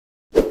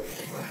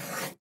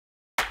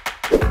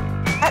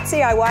At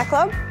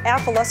CIY.Club, our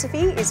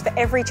philosophy is for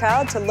every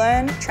child to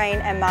learn, train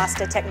and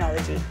master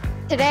technology.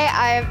 Today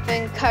I have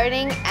been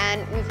coding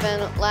and we've been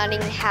learning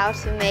how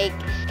to make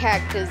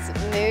characters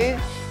move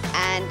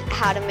and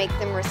how to make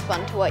them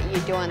respond to what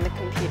you do on the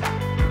computer.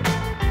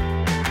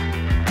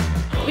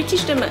 We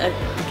teach them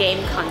a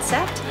game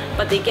concept,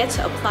 but they get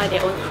to apply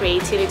their own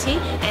creativity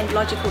and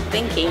logical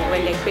thinking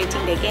when they're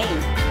creating their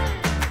game.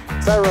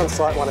 So we're on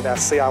site one of our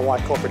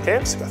CIY corporate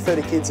camps. We've got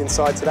 30 kids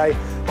inside today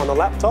on the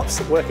laptops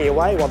working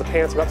away while the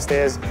parents are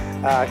upstairs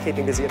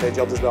keeping busy at their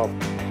jobs as well.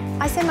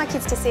 I send my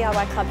kids to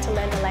CIY.Club to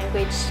learn the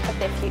language of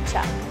their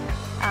future.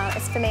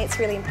 For me it's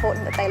really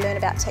important that they learn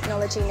about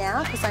technology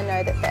now because I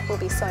know that that will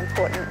be so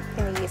important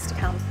in the years to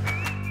come.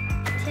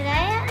 Today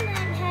I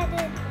learned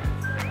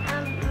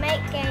how to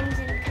make games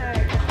and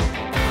code.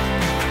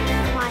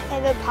 My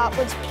favourite part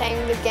was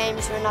playing the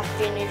games when I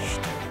finished.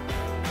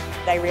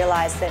 They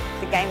realise that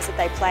the games that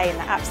they play and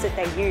the apps that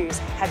they use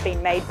have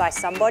been made by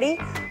somebody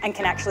and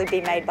can actually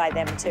be made by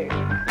them too.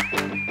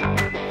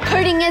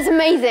 Coding is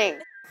amazing!